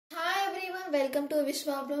welcome to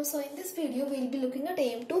Vishwablooms. So in this video we will be looking at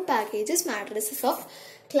AM2 packages matrices of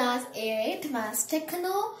class 8 Maths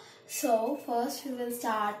Techno. So first we will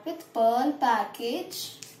start with Pearl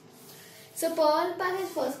package. So Pearl package,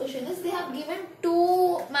 first question is they have given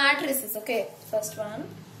two matrices. Okay, first one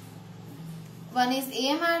is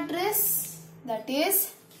A matrix, that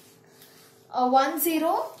is 1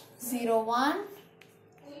 0 0 1,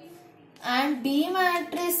 and B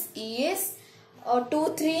matrix is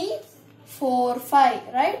 2 3 4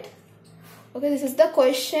 5, right? Okay, this is the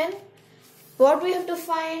question. What we have to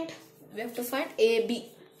find? We have to find AB.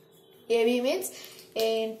 AB means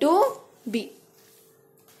A into B.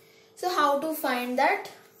 So how to find that?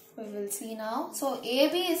 We will see now. So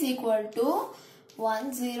AB is equal to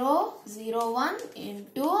 1 0 0 1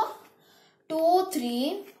 into 2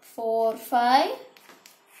 3 4 5.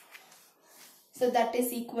 So that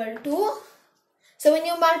is equal to, so when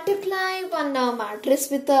you multiply one matrix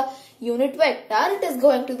with a unit vector, it is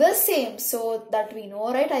going to the same. So that we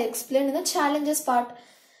know, right? I explained in the challenges part.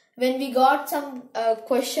 When we got some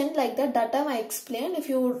question like that time I explained. If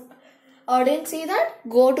you didn't see that,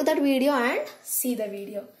 go to that video and see the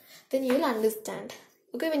video. Then you will understand.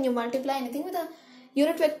 Okay, when you multiply anything with a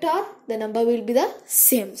unit vector, the number will be the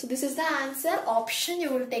same. So this is the answer. Option,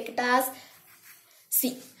 you will take it as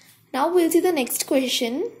C. Now we'll see the next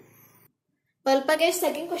question. Well, package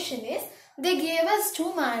second question is, they gave us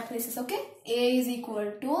two matrices, okay? A is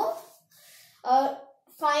equal to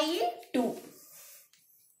 5 2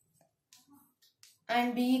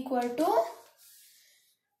 and B equal to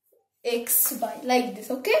x y, like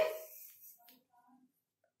this, okay?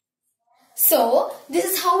 So this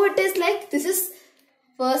is how it is, like this is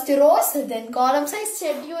first rows, then columns. I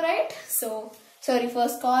said you, right? So sorry,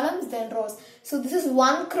 first columns, then rows. So this is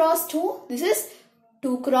 1 cross 2, this is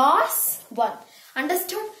 2 cross 1.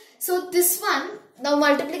 Understood? So this one, now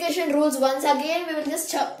multiplication rules once again, we will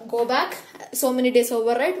just go back so many days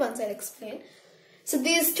over, right? Once I'll explain. So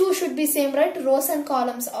these two should be same, right? Rows and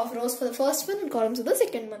columns of rows for the first one and columns for the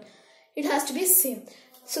second one. It has to be same.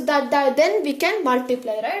 So that then we can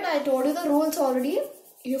multiply, right? I told you the rules already.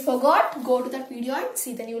 If you forgot, go to that video and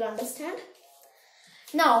see, then you will understand.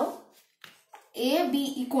 Now, A,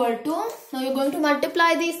 B equal to, now you're going to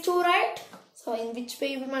multiply these two, right? So in which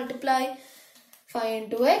way you will multiply? 5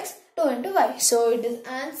 into x, 2 into y. So it is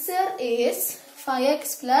answer is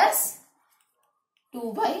 5x plus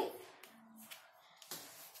 2y.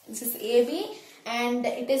 This is AB and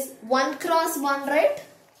it is 1 cross 1, right?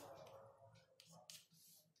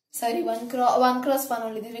 Sorry, 1 cross 1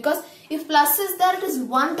 only, because if plus is there, it is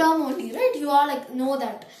one term only, right? You all like know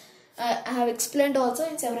that. I have explained also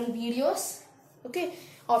in several videos. Okay,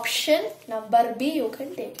 option number B, you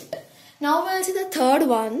can take it. Now we will see the third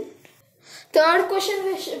one. Third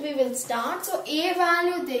question we will start. So A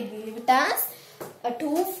value they gave it as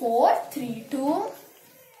 2 4 3 2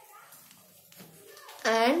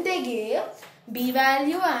 and they gave B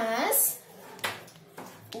value as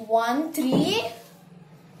 1 3,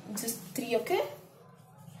 just 3, okay,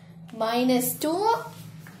 minus 2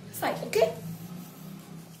 5, okay.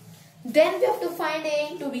 Then we have to find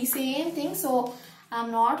A into B, same thing. So I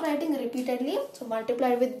am not writing repeatedly. So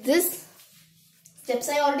multiply with this. Steps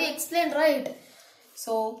I already explained, right?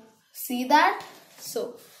 So see that.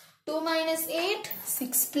 So 2 minus 8,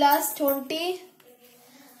 6 plus 20,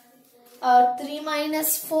 3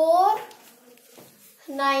 minus 4,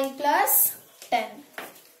 9 plus 10.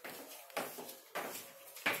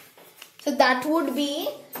 So that would be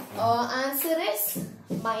answer is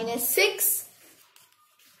minus 6.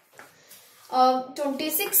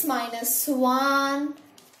 26 minus 1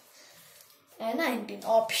 and 19.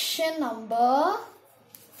 Option number,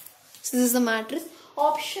 so this is the matrix.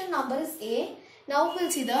 Option number is A. Now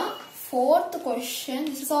we'll see the fourth question.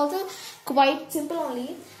 This is also quite simple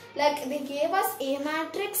only. Like they gave us A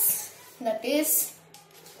matrix, that is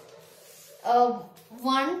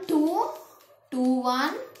 1 2 2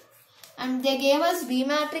 1, and they gave us B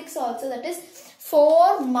matrix also, that is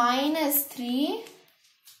 4 minus 3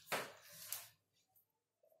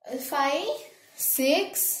 5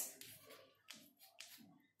 6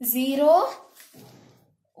 0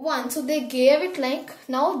 1. So they gave it like,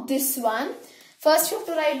 now this one, first you have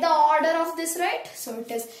to write the order of this, right? So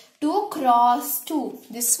it is 2 cross 2.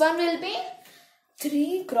 This one will be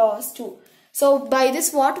 3 cross 2. So by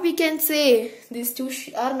this what we can say? These two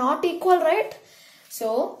are not equal, right?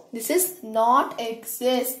 So this is not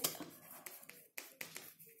exist.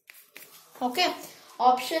 Okay.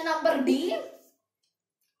 Option number D.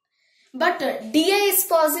 But DA is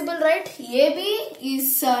possible, right? AB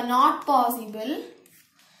is not possible.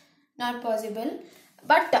 Not possible.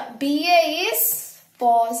 But BA is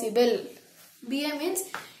possible. BA means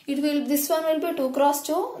this one will be 2 cross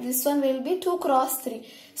 2, this one will be 2 cross 3.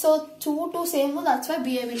 So 2 to same one, that's why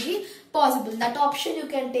BA will be possible. That option you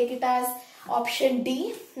can take it as option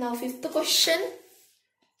D. Now 5th question.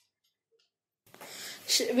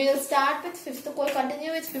 We will start with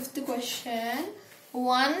continue with 5th question.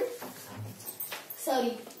 One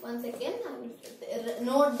second, I will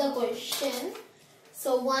note the question.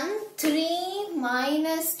 So 1, 3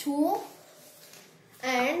 minus 2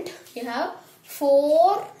 and you have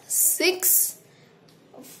 4, 6,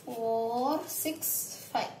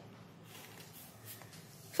 5.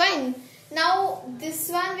 Fine. Now this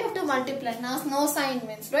one we have to multiply. Now no sign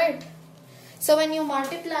means, right? So when you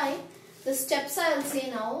multiply, the steps I will say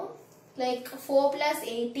now, like 4 plus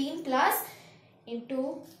 18 plus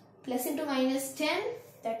into minus 10,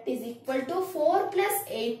 that is equal to 4 plus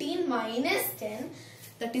 18 minus 10,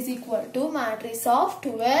 that is equal to matrix of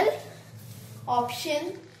 12.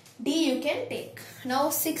 Option D you can take. Now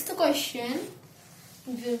 6th question,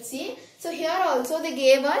 you will see. So here also they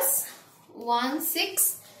gave us 1,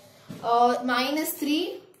 6, minus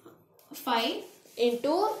 3, 5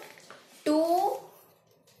 into 2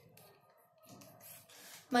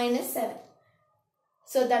 minus 7.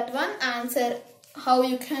 So that one answer, how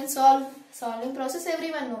you can solving process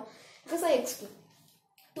everyone know, because I explained.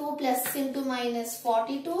 2 plus into minus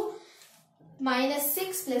 42 minus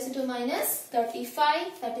 6 plus into minus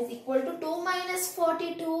 35, that is equal to 2 minus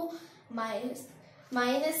 42 minus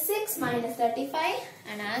 6 minus 35,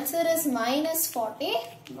 and answer is minus 40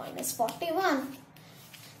 minus 41.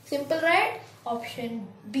 Simple, right? Option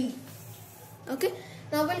B. Okay.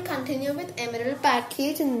 Now we'll continue with Emerald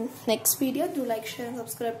package in next video. Do like, share and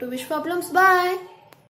subscribe to Vishwablooms. Bye.